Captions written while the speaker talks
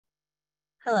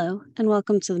Hello, and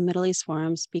welcome to the Middle East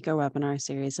Forum Speaker Webinar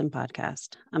Series and Podcast.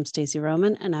 I'm Stacey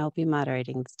Roman, and I will be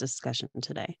moderating this discussion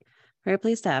today. Very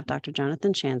pleased to have Dr.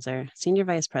 Jonathan Schanzer, Senior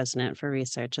Vice President for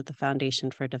Research at the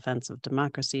Foundation for Defense of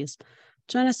Democracies,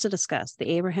 join us to discuss the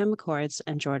Abraham Accords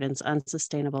and Jordan's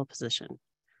unsustainable position.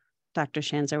 Dr.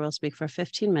 Schanzer will speak for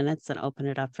 15 minutes and open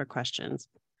it up for questions.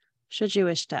 Should you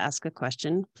wish to ask a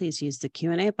question, please use the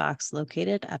Q&A box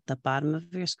located at the bottom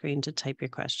of your screen to type your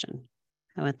question.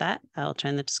 And with that, I'll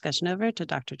turn the discussion over to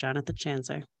Dr. Jonathan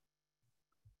Schanzer.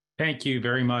 Thank you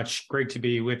very much. Great to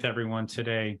be with everyone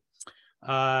today.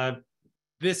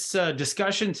 This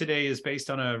discussion today is based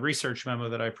on a research memo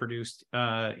that I produced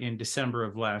in December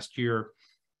of last year.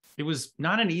 It was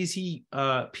not an easy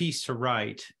piece to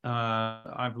write.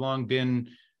 I've long been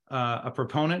a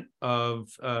proponent of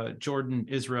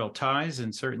Jordan-Israel ties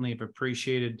and certainly have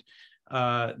appreciated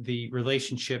the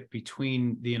relationship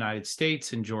between the United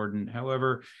States and Jordan.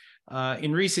 However,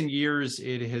 in recent years,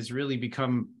 it has really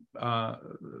become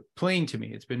plain to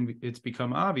me. It's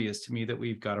become obvious to me that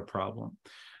we've got a problem.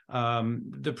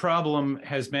 The problem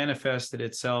has manifested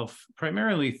itself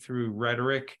primarily through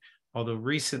rhetoric, although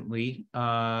recently,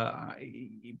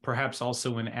 perhaps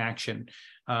also in action.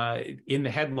 In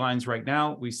the headlines right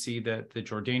now, we see that the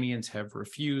Jordanians have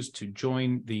refused to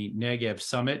join the Negev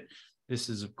Summit. This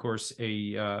is, of course,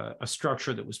 a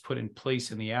structure that was put in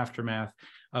place in the aftermath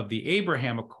of the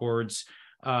Abraham Accords,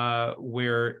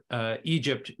 where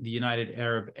Egypt, the United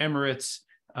Arab Emirates,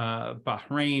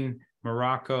 Bahrain,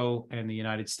 Morocco, and the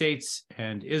United States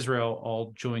and Israel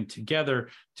all joined together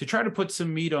to try to put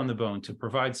some meat on the bone, to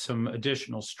provide some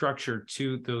additional structure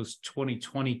to those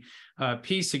 2020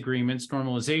 peace agreements,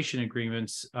 normalization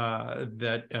agreements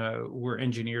that were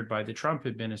engineered by the Trump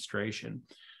administration.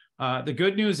 The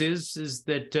good news is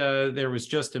that there was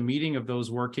just a meeting of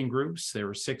those working groups. There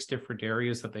were 6 different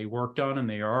areas that they worked on, and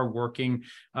they are working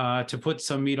to put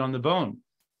some meat on the bone.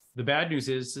 The bad news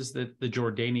is that the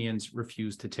Jordanians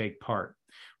refused to take part.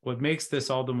 What makes this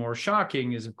all the more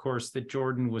shocking is, of course, that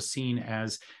Jordan was seen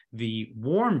as the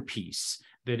warm peace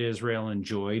that Israel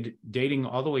enjoyed, dating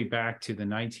all the way back to the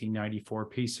 1994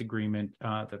 peace agreement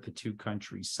that the two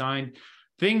countries signed.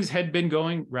 Things had been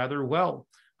going rather well.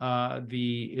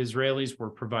 The Israelis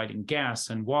were providing gas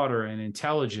and water and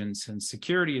intelligence and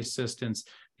security assistance.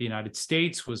 The United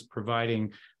States was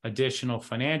providing additional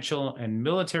financial and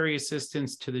military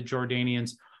assistance to the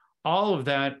Jordanians. All of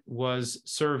that was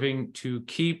serving to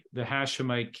keep the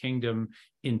Hashemite kingdom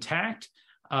intact.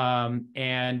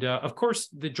 Of course,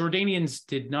 the Jordanians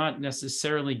did not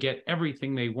necessarily get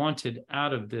everything they wanted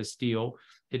out of this deal.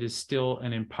 It is still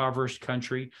an impoverished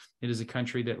country. It is a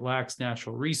country that lacks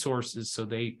natural resources, so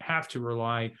they have to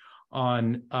rely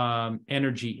on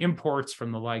energy imports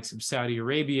from the likes of Saudi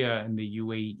Arabia and the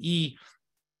UAE.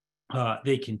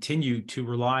 They continue to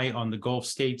rely on the Gulf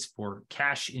states for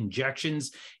cash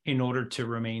injections in order to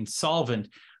remain solvent.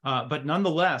 But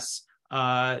nonetheless,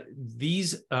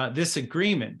 this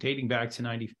agreement dating back to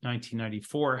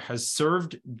 1994 has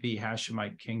served the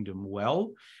Hashemite kingdom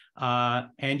well.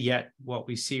 And yet what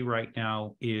we see right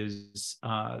now is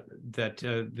that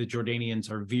the Jordanians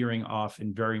are veering off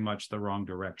in very much the wrong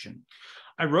direction.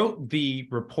 I wrote the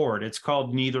report. It's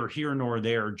called Neither Here Nor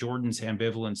There, Jordan's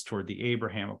Ambivalence Toward the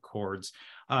Abraham Accords.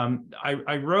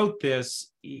 I wrote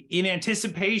this in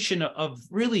anticipation of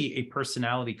really a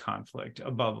personality conflict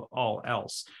above all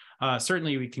else.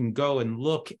 Certainly, we can go and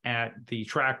look at the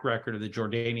track record of the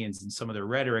Jordanians and some of their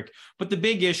rhetoric. But the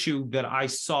big issue that I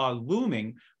saw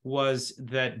looming was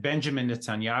that Benjamin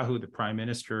Netanyahu, the prime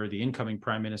minister, the incoming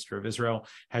prime minister of Israel,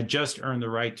 had just earned the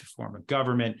right to form a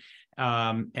government.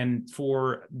 And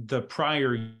for the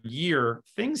prior year,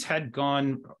 things had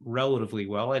gone relatively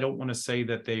well. I don't want to say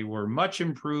that they were much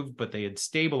improved, but they had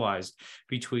stabilized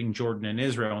between Jordan and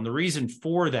Israel. And the reason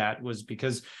for that was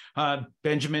because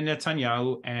Benjamin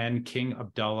Netanyahu and King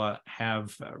Abdullah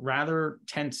have rather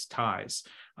tense ties.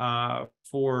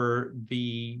 For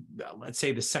the, let's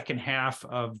say, the second half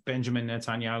of Benjamin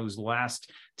Netanyahu's last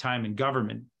time in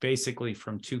government, basically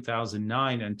from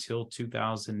 2009 until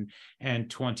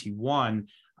 2021,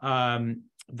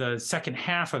 the second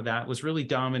half of that was really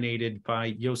dominated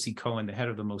by Yossi Cohen, the head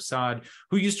of the Mossad,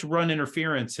 who used to run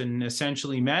interference and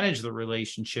essentially manage the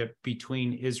relationship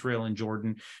between Israel and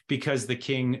Jordan because the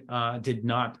king did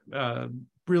not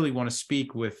really want to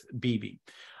speak with Bibi.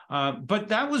 But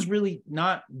that was really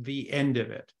not the end of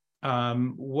it.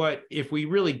 If we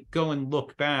really go and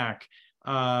look back,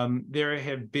 there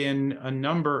have been a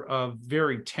number of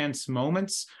very tense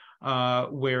moments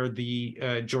where the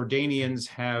Jordanians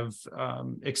have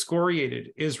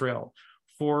excoriated Israel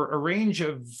for a range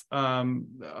of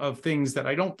things that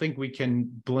I don't think we can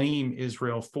blame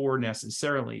Israel for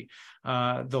necessarily.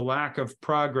 The lack of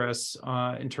progress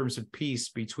in terms of peace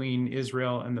between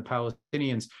Israel and the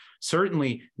Palestinians,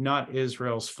 certainly not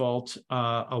Israel's fault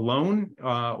alone,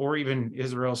 or even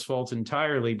Israel's fault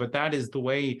entirely, but that is the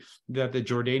way that the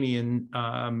Jordanian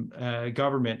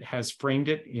government has framed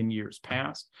it in years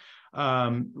past.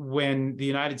 When the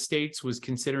United States was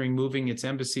considering moving its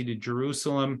embassy to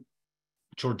Jerusalem,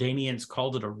 Jordanians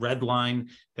called it a red line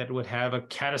that would have a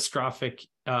catastrophic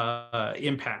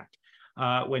impact.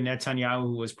 When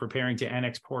Netanyahu was preparing to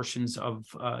annex portions of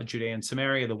Judea and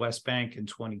Samaria, the West Bank in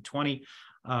 2020,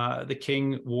 the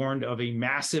king warned of a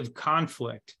massive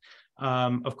conflict.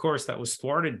 Of course, that was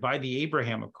thwarted by the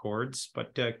Abraham Accords,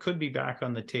 but could be back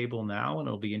on the table now, and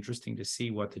it'll be interesting to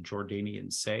see what the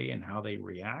Jordanians say and how they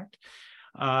react.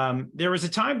 There was a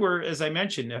time where, as I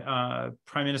mentioned,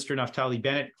 Prime Minister Naftali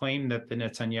Bennett claimed that the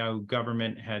Netanyahu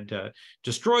government had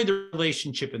destroyed the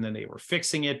relationship and then they were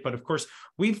fixing it. But of course,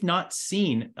 we've not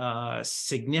seen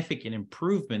significant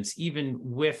improvements, even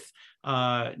with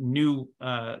new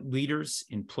leaders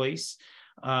in place.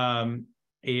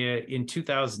 In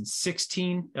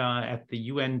 2016, at the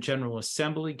UN General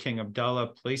Assembly, King Abdullah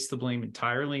placed the blame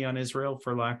entirely on Israel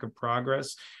for lack of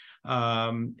progress. He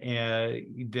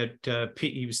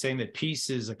was saying that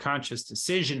peace is a conscious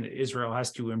decision. Israel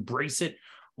has to embrace it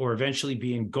or eventually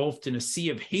be engulfed in a sea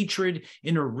of hatred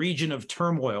in a region of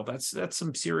turmoil. That's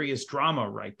some serious drama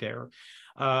right there.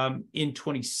 In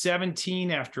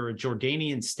 2017, after a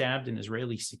Jordanian stabbed an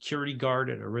Israeli security guard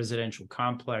at a residential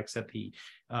complex at the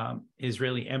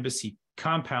Israeli embassy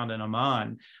compound in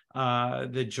Amman,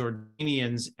 the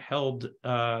Jordanians held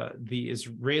the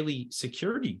Israeli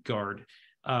security guard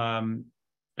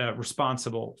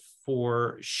responsible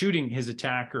for shooting his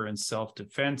attacker in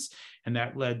self-defense, and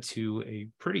that led to a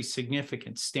pretty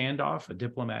significant standoff, a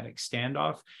diplomatic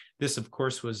standoff. This, of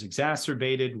course, was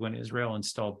exacerbated when Israel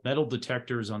installed metal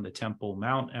detectors on the Temple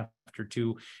Mount after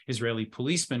 2 Israeli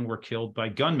policemen were killed by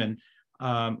gunmen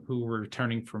who were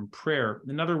returning from prayer.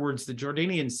 In other words, the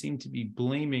Jordanians seem to be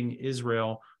blaming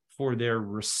Israel for their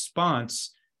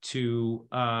response to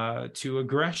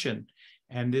aggression.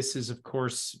 And this is, of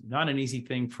course, not an easy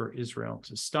thing for Israel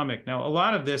to stomach. Now, a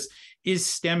lot of this is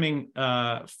stemming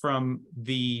from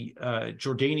the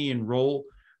Jordanian role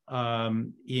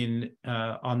on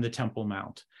the Temple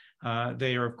Mount.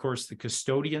 They are, of course, the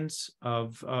custodians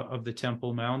of the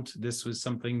Temple Mount. This was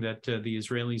something that the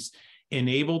Israelis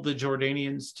enabled the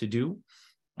Jordanians to do.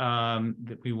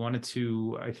 That we wanted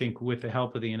to, I think, with the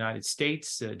help of the United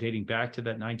States, dating back to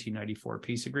that 1994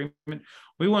 peace agreement,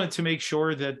 we wanted to make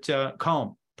sure that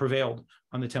calm prevailed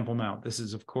on the Temple Mount. This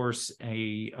is, of course,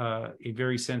 a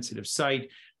very sensitive site,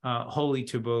 holy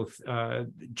to both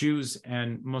Jews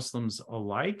and Muslims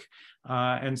alike.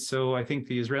 And so I think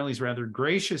the Israelis rather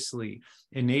graciously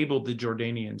enabled the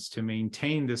Jordanians to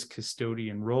maintain this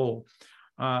custodian role.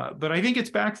 But I think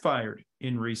it's backfired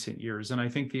in recent years, and I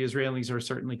think the Israelis are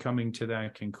certainly coming to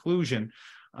that conclusion.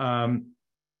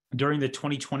 During the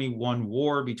 2021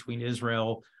 war between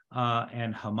Israel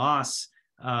and Hamas,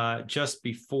 just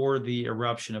before the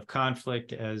eruption of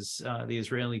conflict, as the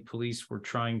Israeli police were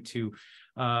trying to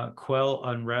quell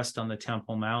unrest on the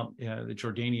Temple Mount, the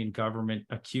Jordanian government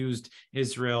accused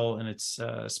Israel and its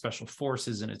special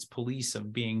forces and its police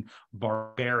of being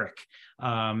barbaric.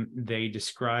 They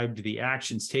described the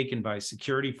actions taken by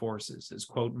security forces as,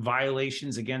 quote,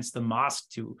 violations against the mosque,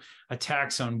 to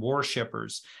attacks on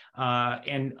worshippers.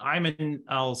 And Ayman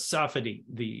al-Safadi,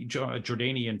 the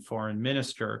Jordanian foreign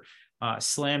minister,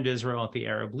 slammed Israel at the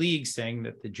Arab League, saying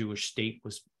that the Jewish state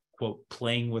was, quote,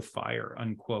 playing with fire,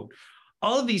 unquote.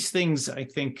 All of these things, I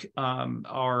think,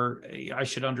 I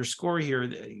should underscore here,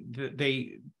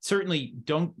 they certainly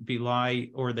don't belie,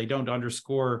 or they don't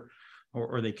underscore,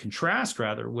 or they contrast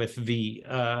rather with the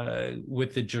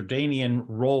Jordanian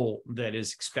role that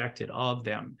is expected of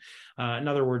them. In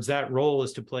other words, that role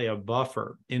is to play a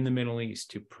buffer in the Middle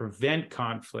East, to prevent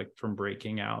conflict from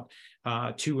breaking out,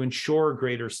 to ensure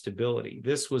greater stability.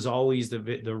 This was always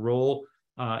the role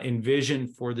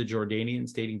envisioned for the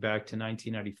Jordanians dating back to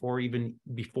 1994, even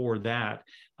before that,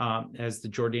 as the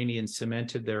Jordanians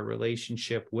cemented their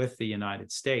relationship with the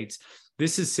United States.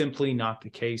 This is simply not the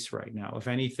case right now. If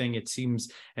anything, it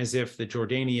seems as if the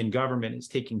Jordanian government is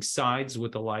taking sides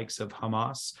with the likes of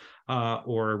Hamas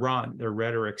or Iran. Their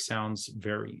rhetoric sounds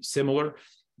very similar.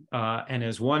 And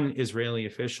as one Israeli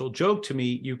official joked to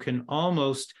me, you can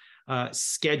almost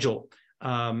schedule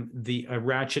the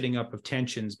ratcheting up of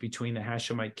tensions between the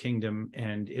Hashemite kingdom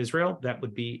and Israel. That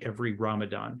would be every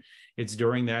Ramadan. It's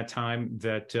during that time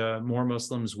that more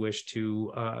Muslims wish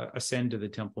to ascend to the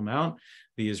Temple Mount.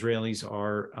 The Israelis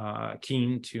are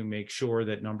keen to make sure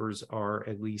that numbers are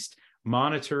at least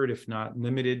monitored, if not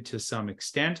limited to some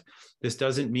extent. This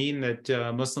doesn't mean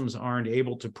that Muslims aren't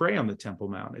able to pray on the Temple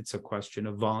Mount. It's a question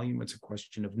of volume. It's a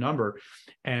question of number.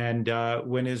 And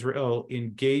when Israel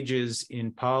engages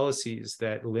in policies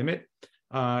that limit,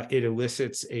 it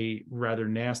elicits a rather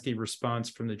nasty response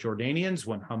from the Jordanians.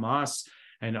 When Hamas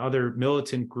and other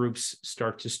militant groups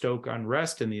start to stoke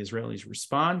unrest and the Israelis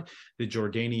respond, the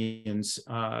Jordanians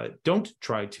don't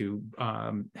try to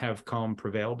have calm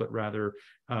prevail, but rather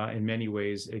in many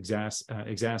ways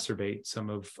exacerbate some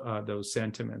of those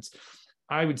sentiments.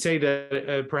 I would say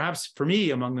that perhaps for me,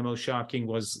 among the most shocking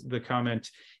was the comment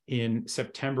in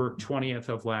September 20th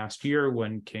of last year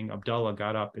when King Abdullah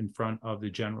got up in front of the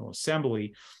General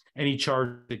Assembly and he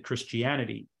charged that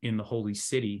Christianity in the Holy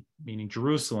City, meaning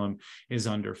Jerusalem, is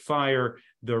under fire.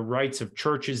 The rights of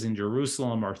churches in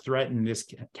Jerusalem are threatened. This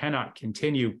cannot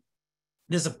continue.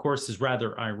 This, of course, is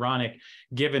rather ironic,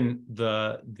 given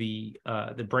the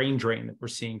brain drain that we're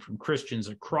seeing from Christians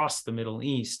across the Middle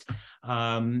East.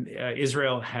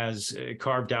 Israel has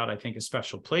carved out, I think, a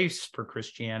special place for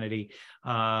Christianity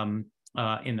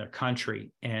in their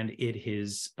country, and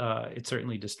it's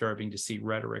certainly disturbing to see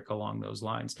rhetoric along those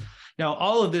lines. Now,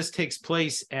 all of this takes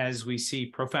place as we see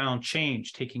profound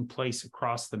change taking place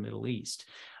across the Middle East.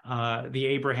 The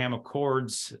Abraham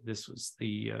Accords, this was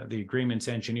the agreements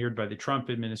engineered by the Trump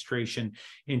administration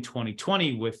in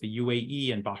 2020 with the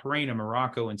UAE and Bahrain and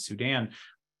Morocco and Sudan,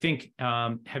 I think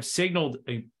have signaled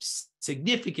a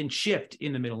significant shift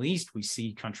in the Middle East. We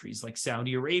see countries like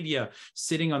Saudi Arabia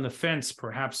sitting on the fence,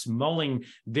 perhaps mulling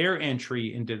their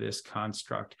entry into this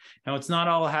construct. Now, it's not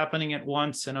all happening at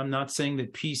once, and I'm not saying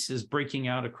that peace is breaking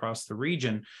out across the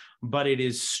region, but it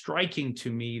is striking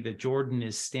to me that Jordan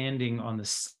is standing on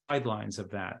the sidelines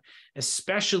of that,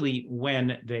 especially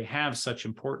when they have such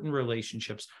important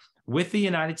relationships with the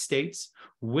United States,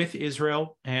 with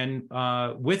Israel, and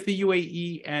with the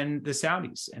UAE and the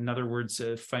Saudis. In other words,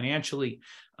 financially,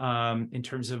 in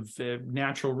terms of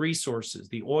natural resources,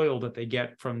 the oil that they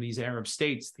get from these Arab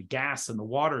states, the gas and the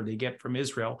water they get from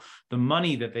Israel, the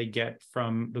money that they get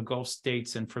from the Gulf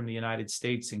states and from the United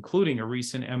States, including a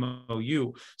recent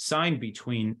MOU signed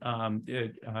between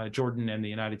Jordan and the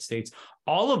United States.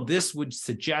 All of this would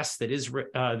suggest that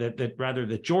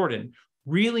that Jordan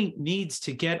really needs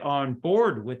to get on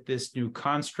board with this new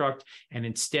construct. And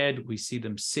instead, we see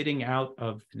them sitting out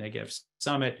of the Negev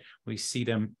Summit. We see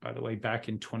them, by the way, back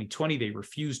in 2020, they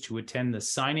refused to attend the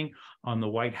signing on the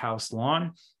White House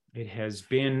lawn. It has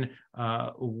been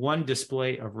one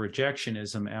display of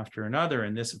rejectionism after another.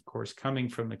 And this, of course, coming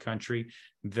from the country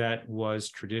that was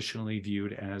traditionally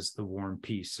viewed as the warm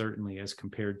peace, certainly as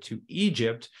compared to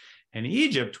Egypt. And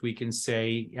Egypt, we can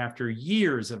say, after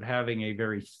years of having a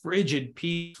very frigid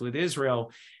peace with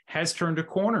Israel, has turned a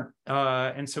corner.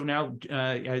 And so now,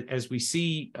 as we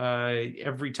see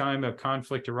every time a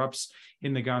conflict erupts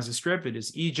in the Gaza Strip, it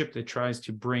is Egypt that tries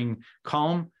to bring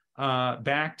calm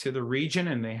back to the region,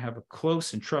 and they have a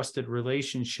close and trusted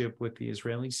relationship with the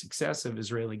successive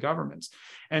Israeli governments.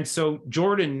 And so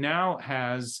Jordan now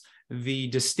has the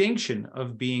distinction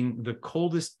of being the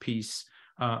coldest peace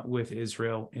with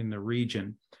Israel in the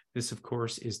region. This, of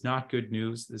course, is not good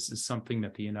news. This is something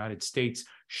that the United States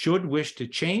should wish to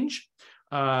change.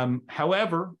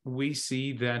 However, we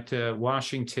see that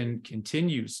Washington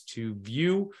continues to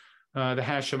view the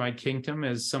Hashemite kingdom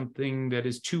as something that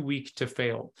is too weak to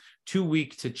fail, too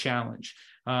weak to challenge.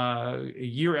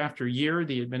 Year after year,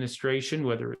 the administration,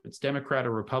 whether it's Democrat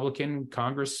or Republican,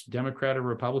 Congress, Democrat or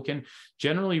Republican,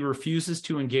 generally refuses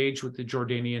to engage with the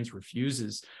Jordanians,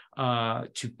 refuses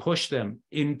to push them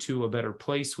into a better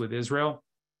place with Israel.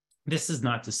 This is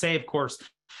not to say, of course,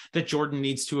 that Jordan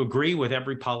needs to agree with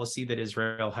every policy that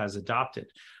Israel has adopted.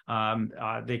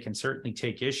 They can certainly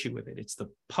take issue with it. It's the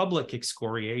public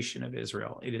excoriation of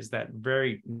Israel. It is that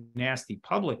very nasty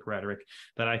public rhetoric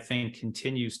that I think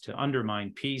continues to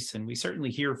undermine peace. And we certainly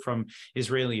hear from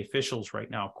Israeli officials right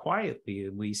now, quietly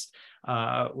at least,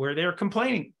 where they're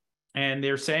complaining. And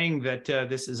they're saying that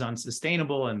this is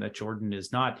unsustainable and that Jordan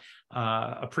is not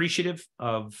appreciative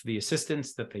of the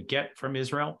assistance that they get from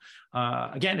Israel.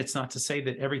 Again, it's not to say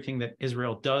that everything that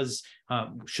Israel does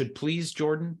should please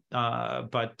Jordan,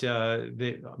 but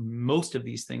most of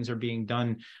these things are being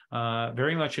done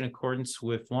very much in accordance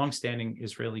with longstanding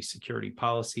Israeli security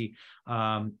policy.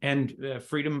 And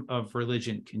freedom of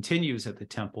religion continues at the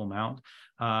Temple Mount.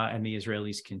 and the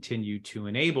Israelis continue to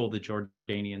enable the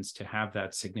Jordanians to have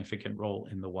that significant role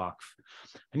in the Waqf.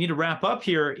 I need to wrap up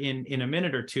here in a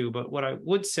minute or two, but what I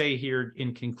would say here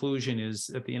in conclusion is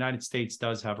that the United States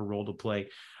does have a role to play.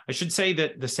 I should say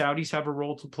that the Saudis have a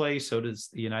role to play, so does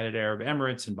the United Arab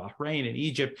Emirates and Bahrain and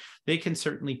Egypt. They can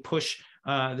certainly push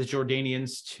the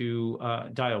Jordanians to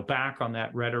dial back on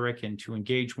that rhetoric and to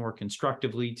engage more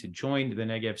constructively, to join the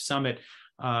Negev Summit,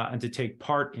 and to take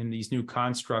part in these new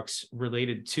constructs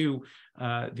related to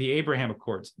the Abraham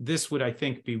Accords. This would, I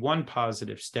think, be one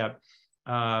positive step.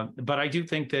 But I do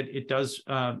think that it does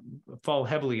fall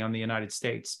heavily on the United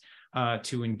States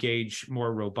to engage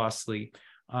more robustly.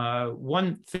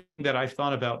 One thing that I've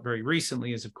thought about very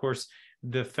recently is, of course,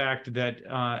 the fact that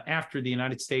after the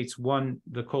United States won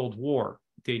the Cold War,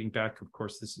 dating back, of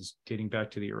course, this is dating back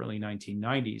to the early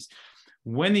 1990s,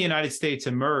 when the United States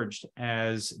emerged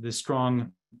as the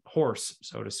strong horse,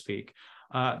 so to speak,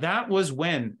 that was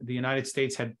when the United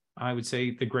States had, I would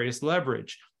say, the greatest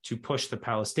leverage to push the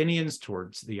Palestinians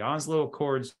towards the Oslo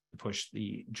Accords, push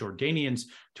the Jordanians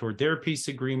toward their peace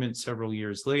agreement several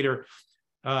years later.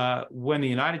 When the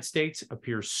United States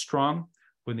appears strong,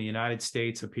 when the United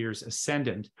States appears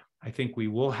ascendant, I think we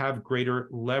will have greater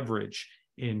leverage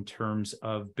in terms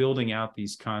of building out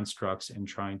these constructs and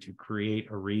trying to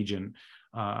create a region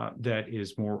that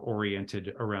is more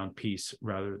oriented around peace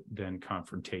rather than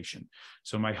confrontation.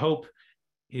 So my hope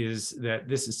is that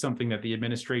this is something that the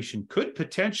administration could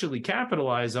potentially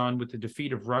capitalize on with the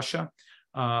defeat of Russia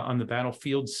on the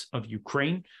battlefields of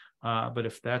Ukraine. But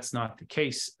if that's not the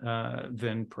case,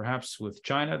 then perhaps with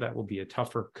China, that will be a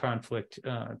tougher conflict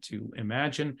to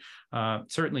imagine.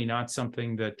 Certainly not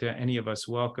something that any of us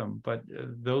welcome, but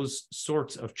those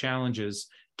sorts of challenges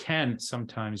can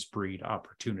sometimes breed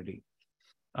opportunity.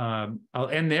 I'll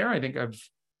end there. I think I've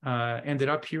ended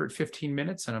up here at 15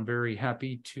 minutes, and I'm very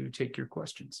happy to take your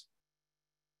questions.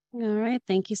 All right.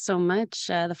 Thank you so much.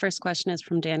 The first question is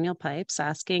from Daniel Pipes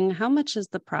asking, how much is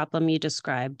the problem you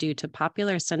described due to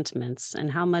popular sentiments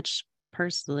and how much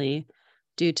personally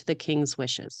due to the king's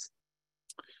wishes?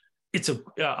 It's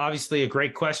obviously a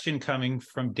great question coming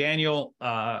from Daniel,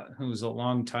 who's a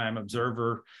longtime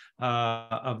observer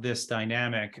of this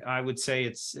dynamic. I would say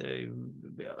it's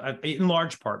in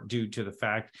large part due to the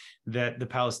fact that the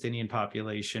Palestinian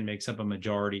population makes up a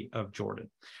majority of Jordan.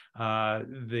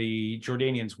 The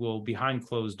Jordanians will, behind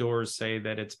closed doors, say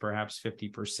that it's perhaps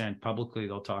 50%. Publicly,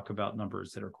 they'll talk about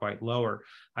numbers that are quite lower.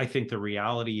 I think the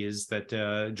reality is that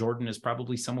Jordan is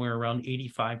probably somewhere around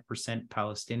 85%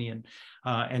 Palestinian.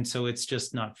 And so it's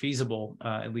just not feasible,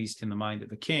 at least in the mind of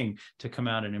the king, to come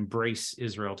out and embrace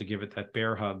Israel, to give it that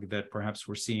bear hug that perhaps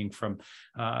we're seeing from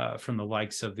the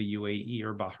likes of the UAE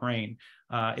or Bahrain.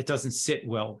 It doesn't sit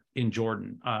well in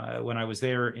Jordan. When I was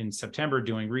there in September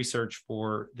doing research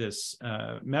for this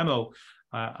memo,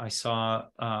 I saw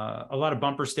a lot of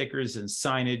bumper stickers and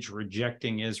signage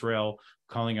rejecting Israel,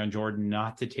 calling on Jordan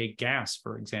not to take gas,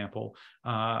 for example,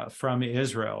 from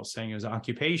Israel, saying it was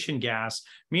occupation gas,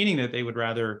 meaning that they would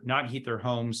rather not heat their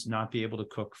homes, not be able to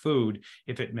cook food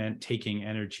if it meant taking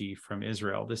energy from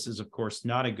Israel. This is, of course,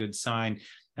 not a good sign.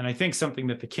 And I think something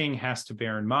that the king has to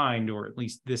bear in mind, or at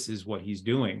least this is what he's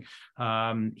doing.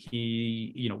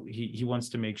 He wants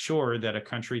to make sure that a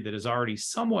country that is already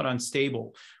somewhat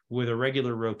unstable, with a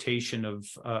regular rotation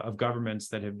of governments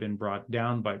that have been brought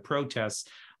down by protests,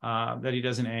 that he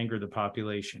doesn't anger the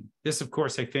population. This, of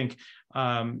course, I think,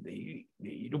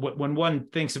 when one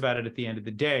thinks about it at the end of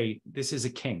the day, this is a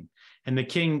king, and the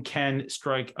king can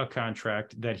strike a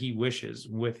contract that he wishes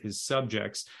with his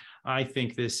subjects. I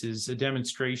think this is a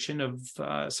demonstration of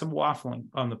some waffling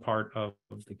on the part of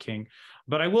the king.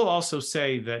 But I will also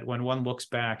say that when one looks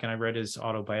back, and I read his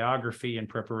autobiography in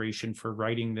preparation for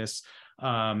writing this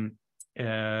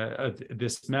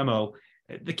this memo,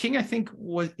 the king, I think,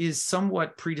 is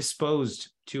somewhat predisposed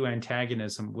to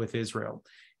antagonism with Israel.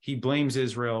 He blames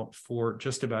Israel for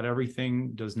just about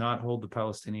everything, does not hold the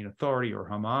Palestinian Authority or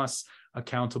Hamas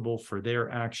accountable for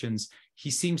their actions. He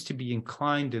seems to be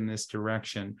inclined in this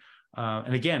direction.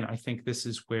 And again, I think this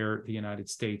is where the United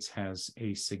States has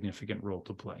a significant role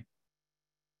to play.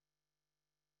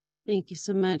 Thank you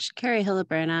so much. Carrie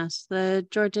Hillebrand asks, the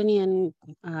Jordanian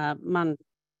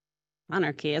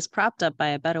monarchy is propped up by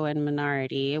a Bedouin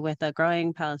minority with a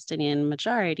growing Palestinian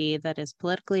majority that is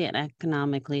politically and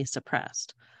economically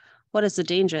suppressed. What is the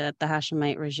danger that the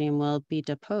Hashemite regime will be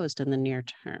deposed in the near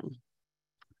term?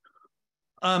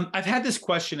 I've had this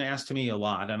question asked to me a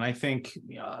lot, and I think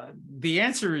the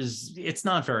answer is it's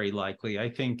not very likely. I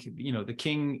think the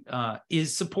king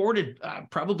is supported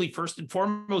probably first and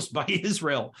foremost by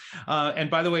Israel. And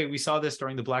by the way, we saw this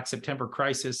during the Black September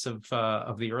crisis of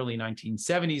the early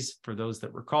 1970s. For those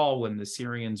that recall, when the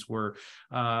Syrians were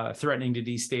threatening to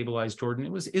destabilize Jordan,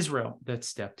 it was Israel that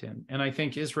stepped in. And I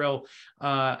think Israel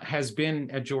has been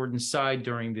at Jordan's side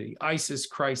during the ISIS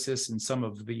crisis and some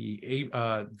of the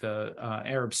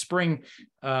Arab Spring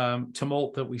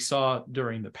tumult that we saw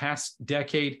during the past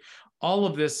decade. All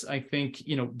of this, I think,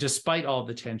 despite all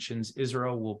the tensions,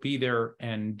 Israel will be there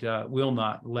and will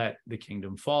not let the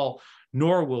kingdom fall,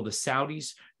 nor will the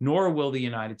Saudis, nor will the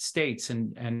United States,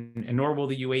 and nor will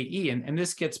the UAE. And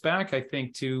this gets back, I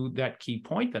think, to that key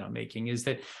point that I'm making, is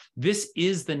that this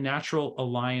is the natural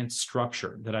alliance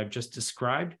structure that I've just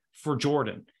described for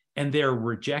Jordan, and they're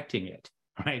rejecting it.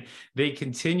 Right, they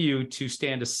continue to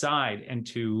stand aside and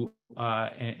to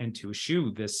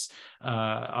eschew this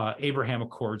Abraham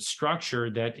Accord structure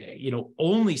that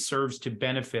only serves to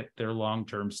benefit their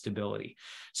long-term stability.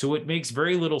 So it makes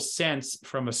very little sense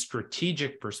from a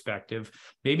strategic perspective.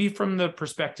 Maybe from the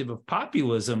perspective of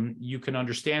populism, you can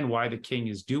understand why the king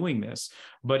is doing this.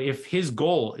 But if his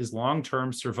goal is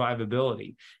long-term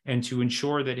survivability and to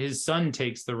ensure that his son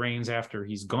takes the reins after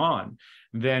he's gone,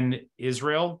 then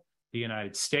Israel, the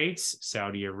United States,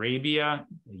 Saudi Arabia,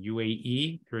 the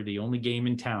UAE, they're the only game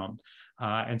in town.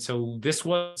 And so this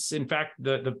was, in fact,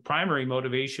 the primary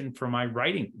motivation for my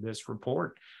writing this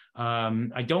report.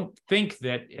 I don't think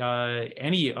that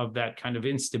any of that kind of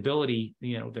instability,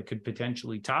 that could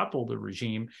potentially topple the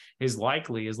regime is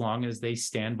likely as long as they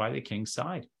stand by the king's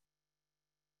side.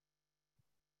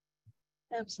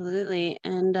 Absolutely.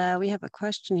 And we have a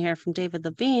question here from David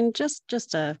Levine.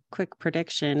 Just a quick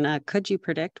prediction. Could you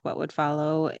predict what would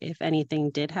follow if anything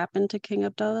did happen to King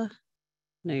Abdullah?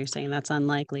 No, you're saying that's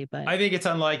unlikely, but I think it's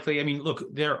unlikely. I mean, look,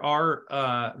 there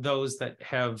are those that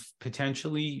have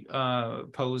potentially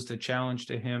posed a challenge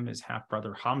to him, his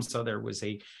half-brother Hamza. There was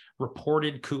a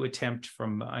reported coup attempt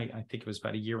from, I think it was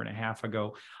about a year and a half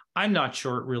ago. I'm not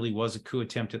sure it really was a coup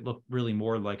attempt. It looked really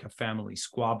more like a family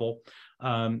squabble.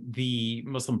 The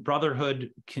Muslim Brotherhood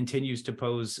continues to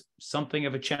pose something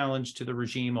of a challenge to the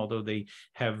regime, although they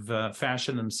have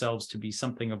fashioned themselves to be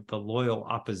something of the loyal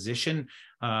opposition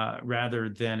rather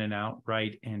than an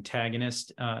outright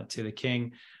antagonist to the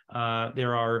king.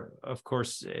 There are, of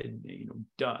course,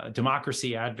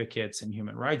 democracy advocates and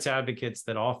human rights advocates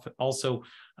that also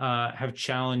have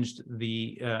challenged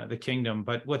the kingdom.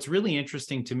 But what's really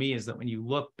interesting to me is that when you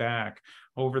look back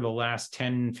over the last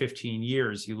 10, 15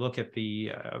 years, you look at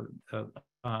the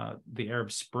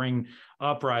Arab Spring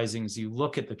uprisings, you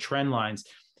look at the trend lines,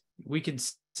 we could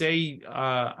say,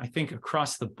 I think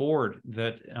across the board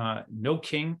that no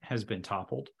king has been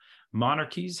toppled.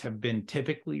 Monarchies have been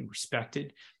typically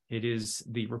respected. It is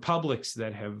the republics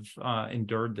that have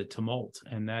endured the tumult,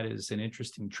 and that is an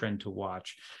interesting trend to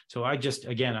watch. So I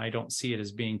don't see it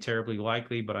as being terribly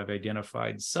likely, but I've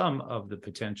identified some of the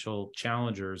potential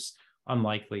challengers,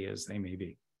 unlikely as they may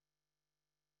be.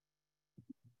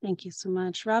 Thank you so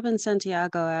much. Robin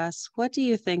Santiago asks, what do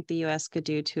you think the U.S. could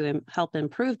do to help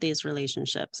improve these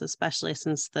relationships, especially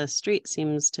since the street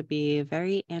seems to be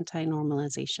very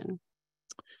anti-normalization?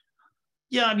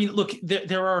 Yeah, I mean, look,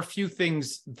 there are a few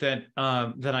things that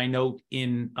I note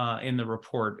in the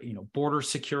report. Border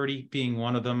security being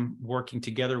one of them. Working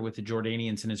together with the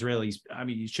Jordanians and Israelis. I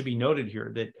mean, it should be noted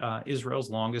here that Israel's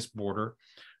longest border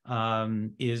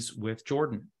is with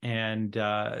Jordan, and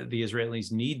the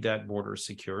Israelis need that border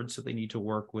secured, so they need to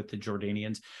work with the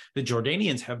Jordanians. The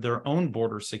Jordanians have their own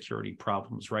border security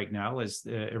problems right now as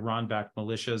Iran-backed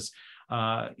militias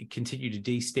continue to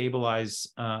destabilize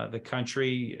the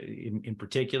country. In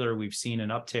particular, we've seen an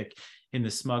uptick in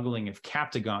the smuggling of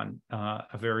Captagon,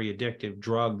 a very addictive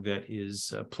drug that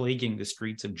is plaguing the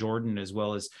streets of Jordan as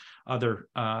well as other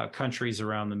countries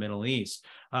around the Middle East.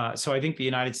 So I think the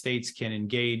United States can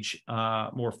engage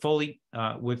more fully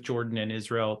with Jordan and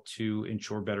Israel to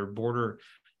ensure better border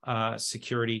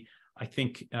security. I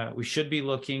think we should be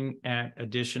looking at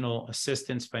additional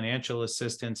assistance, financial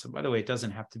assistance. And by the way, it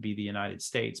doesn't have to be the United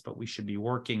States, but we should be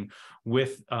working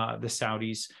with the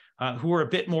Saudis, who are a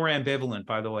bit more ambivalent,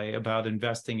 by the way, about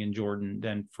investing in Jordan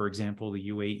than, for example, the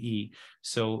UAE.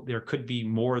 So there could be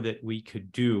more that we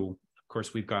could do. Of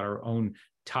course, we've got our own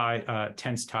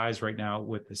tense ties right now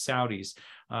with the Saudis.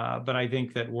 But I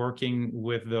think that working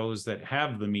with those that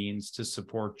have the means to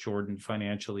support Jordan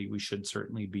financially, we should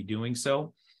certainly be doing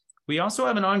so. We also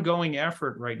have an ongoing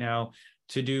effort right now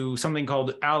to do something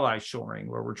called ally shoring,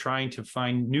 where we're trying to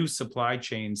find new supply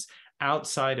chains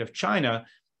outside of China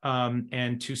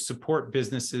and to support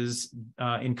businesses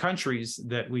in countries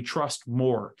that we trust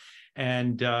more.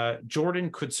 And Jordan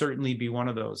could certainly be one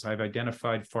of those. I've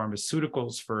identified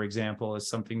pharmaceuticals, for example, as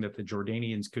something that the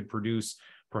Jordanians could produce,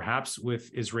 perhaps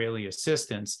with Israeli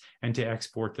assistance, and to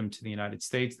export them to the United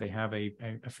States. They have a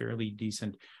fairly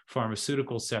decent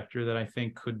pharmaceutical sector that I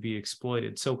think could be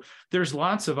exploited. So there's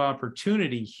lots of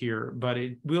opportunity here, but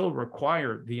it will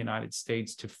require the United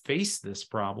States to face this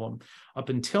problem. Up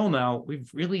until now,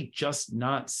 we've really just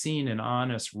not seen an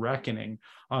honest reckoning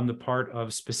on the part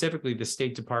of specifically the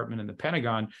State Department and the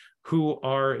Pentagon, who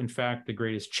are in fact the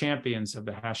greatest champions of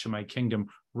the Hashemite kingdom,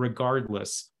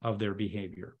 regardless of their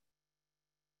behavior.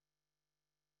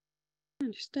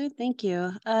 Understood. Thank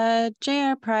you.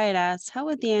 J.R. Pride asks, how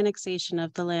would the annexation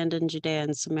of the land in Judea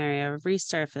and Samaria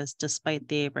resurface despite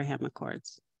the Abraham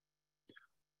Accords?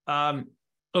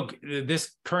 Look,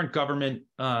 this current government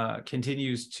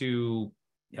continues to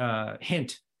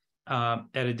hint at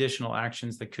additional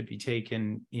actions that could be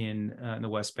taken in the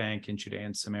West Bank, in Judea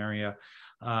and Samaria.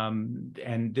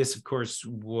 And this, of course,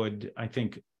 would, I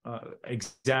think,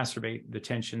 exacerbate the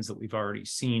tensions that we've already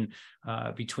seen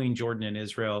between Jordan and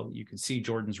Israel. You can see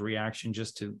Jordan's reaction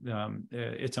just to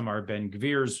Itamar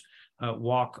Ben-Gvir's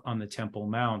walk on the Temple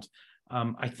Mount.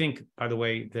 I think, by the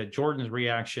way, that Jordan's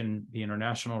reaction, the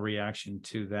international reaction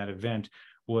to that event,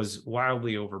 was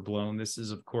wildly overblown. This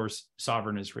is, of course,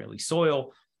 sovereign Israeli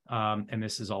soil. And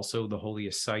this is also the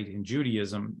holiest site in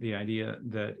Judaism. The idea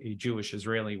that a Jewish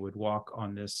Israeli would walk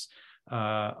on this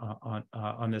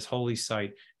holy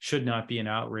site should not be an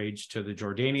outrage to the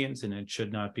Jordanians, and it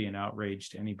should not be an outrage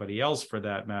to anybody else for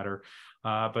that matter.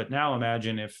 But now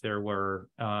imagine if there were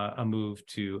a move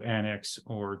to annex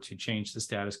or to change the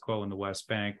status quo in the West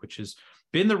Bank, which has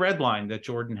been the red line that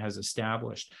Jordan has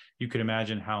established. You could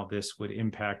imagine how this would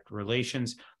impact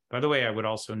relations. By the way, I would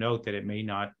also note that it may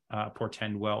not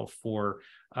portend well for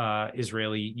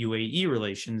Israeli-UAE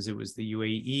relations. It was the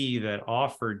UAE that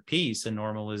offered peace and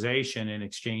normalization in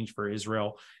exchange for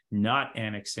Israel not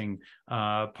annexing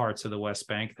parts of the West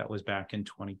Bank. That was back in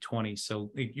 2020.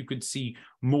 So you could see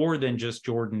more than just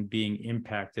Jordan being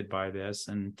impacted by this.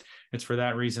 And it's for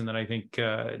that reason that I think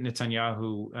Benjamin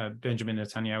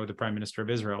Netanyahu, the Prime Minister of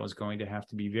Israel, is going to have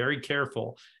to be very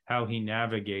careful how he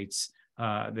navigates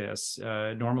this.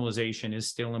 Normalization is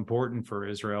still important for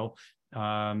Israel,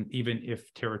 even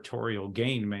if territorial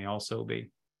gain may also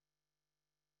be.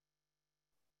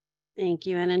 Thank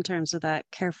you. And in terms of that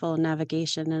careful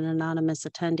navigation, an anonymous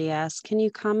attendee asks, can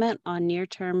you comment on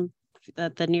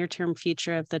the near-term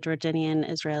future of the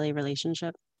Jordanian-Israeli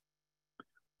relationship?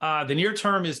 The near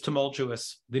term is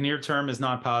tumultuous. The near term is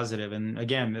not positive. And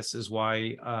again, this is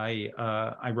why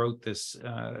I wrote this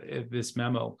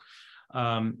memo.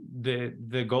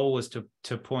 The goal was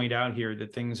to point out here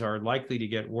that things are likely to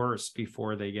get worse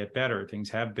before they get better. Things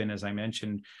have been, as I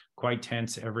mentioned, quite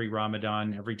tense every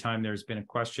Ramadan. Every time there's been a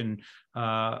question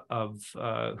of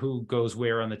who goes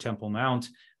where on the Temple Mount,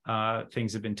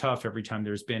 things have been tough. Every time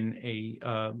there's been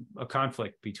a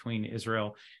conflict between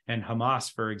Israel and Hamas,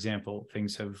 for example,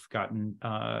 things have gotten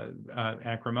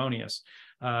acrimonious.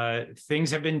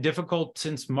 Things have been difficult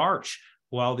since March,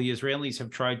 while the Israelis have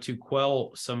tried to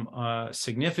quell some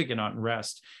significant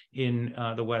unrest in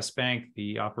the West Bank.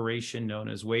 The operation known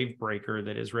as Wavebreaker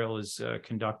that Israel is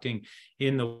conducting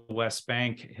in the West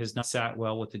Bank has not sat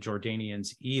well with the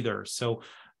Jordanians either. So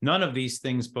none of these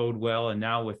things bode well. And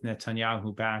now with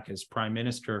Netanyahu back as prime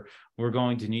minister, we're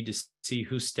going to need to see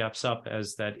who steps up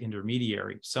as that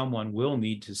intermediary. Someone will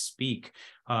need to speak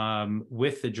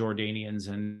with the Jordanians,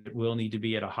 and it will need to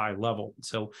be at a high level.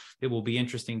 So it will be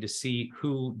interesting to see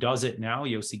who does it now.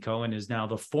 Yossi Cohen is now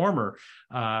the former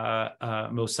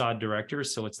Mossad director,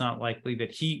 so it's not likely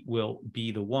that he will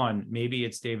be the one. Maybe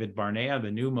it's David Barnea,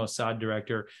 the new Mossad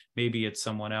director. Maybe it's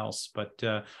someone else. But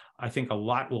I think a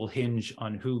lot will hinge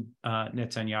on who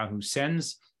Netanyahu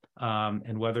sends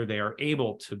and whether they are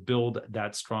able to build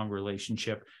that strong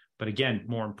relationship. But again,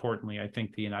 more importantly, I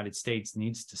think the United States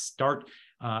needs to start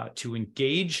to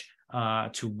engage,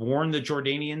 to warn the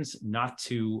Jordanians not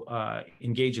to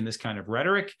engage in this kind of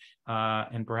rhetoric,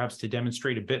 and perhaps to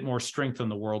demonstrate a bit more strength on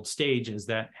the world stage, as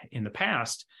that in the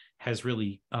past has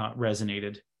really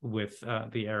resonated with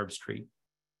the Arab Street.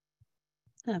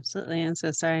 Absolutely. And so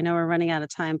sorry, I know we're running out of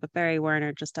time, but Barry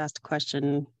Werner just asked a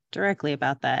question directly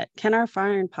about that. Can our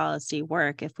foreign policy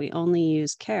work if we only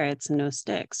use carrots and no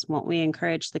sticks? Won't we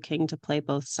encourage the king to play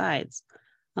both sides?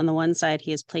 On the one side,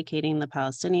 he is placating the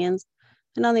Palestinians,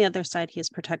 and on the other side, he is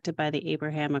protected by the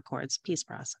Abraham Accords peace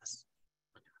process.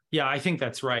 Yeah, I think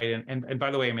that's right. And by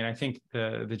the way, I mean, I think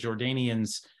the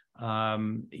Jordanians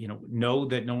know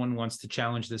that no one wants to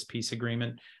challenge this peace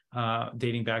agreement.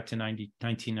 dating back to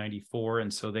 1994,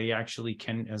 and so they actually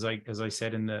can, as I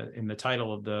said in the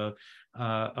title of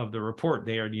the report,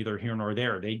 they are neither here nor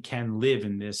there. They can live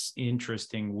in this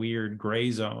interesting, weird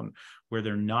gray zone where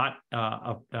they're not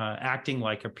acting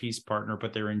like a peace partner,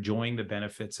 but they're enjoying the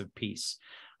benefits of peace.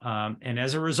 And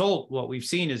as a result, what we've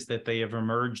seen is that they have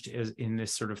emerged as in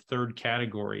this sort of third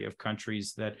category of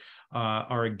countries that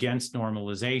are against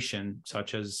normalization,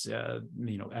 such as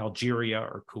Algeria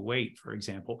or Kuwait, for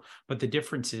example. But the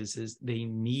difference is they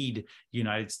need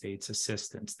United States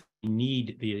assistance. They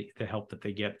need the help that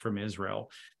they get from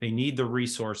Israel. They need the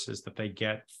resources that they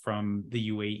get from the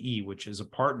UAE, which is a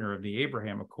partner of the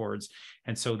Abraham Accords.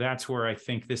 And so that's where I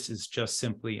think this is just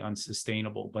simply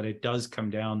unsustainable. But it does come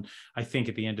down, I think,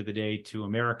 at the end of the day, to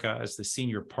America as the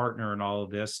senior partner in all of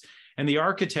this, and the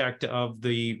architect of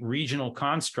the regional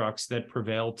constructs that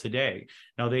prevail today.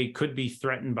 Now, they could be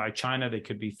threatened by China, they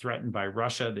could be threatened by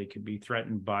Russia, they could be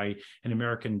threatened by an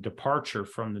American departure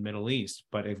from the Middle East.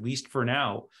 But at least for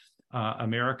now,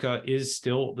 America is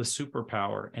still the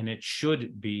superpower, and it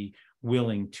should be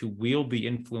willing to wield the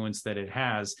influence that it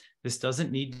has. This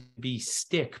doesn't need to be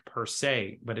stick per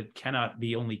se, but it cannot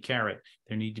be only carrot.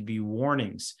 There need to be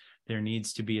warnings. There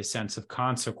needs to be a sense of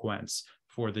consequence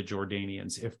for the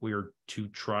Jordanians if we're to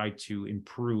try to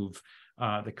improve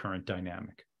the current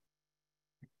dynamic.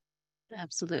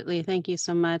 Absolutely. Thank you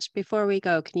so much. Before we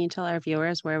go, can you tell our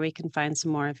viewers where we can find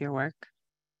some more of your work?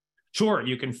 Sure.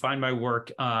 You can find my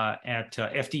work at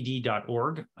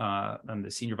fdd.org. I'm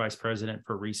the Senior Vice President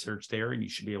for Research there, and you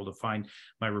should be able to find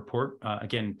my report,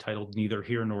 again, titled Neither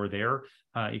Here Nor There.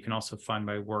 You can also find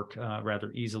my work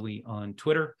rather easily on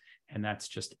Twitter, and that's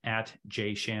just at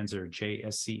JSchanzer,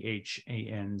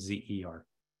 JSCHANZER.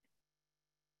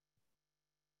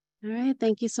 All right.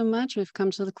 Thank you so much. We've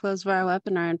come to the close of our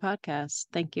webinar and podcast.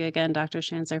 Thank you again, Dr.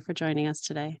 Schanzer, for joining us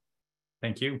today.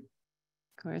 Thank you.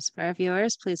 Of course, for our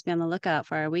viewers, please be on the lookout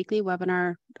for our weekly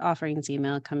webinar offerings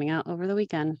email coming out over the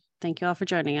weekend. Thank you all for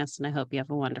joining us, and I hope you have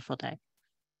a wonderful day.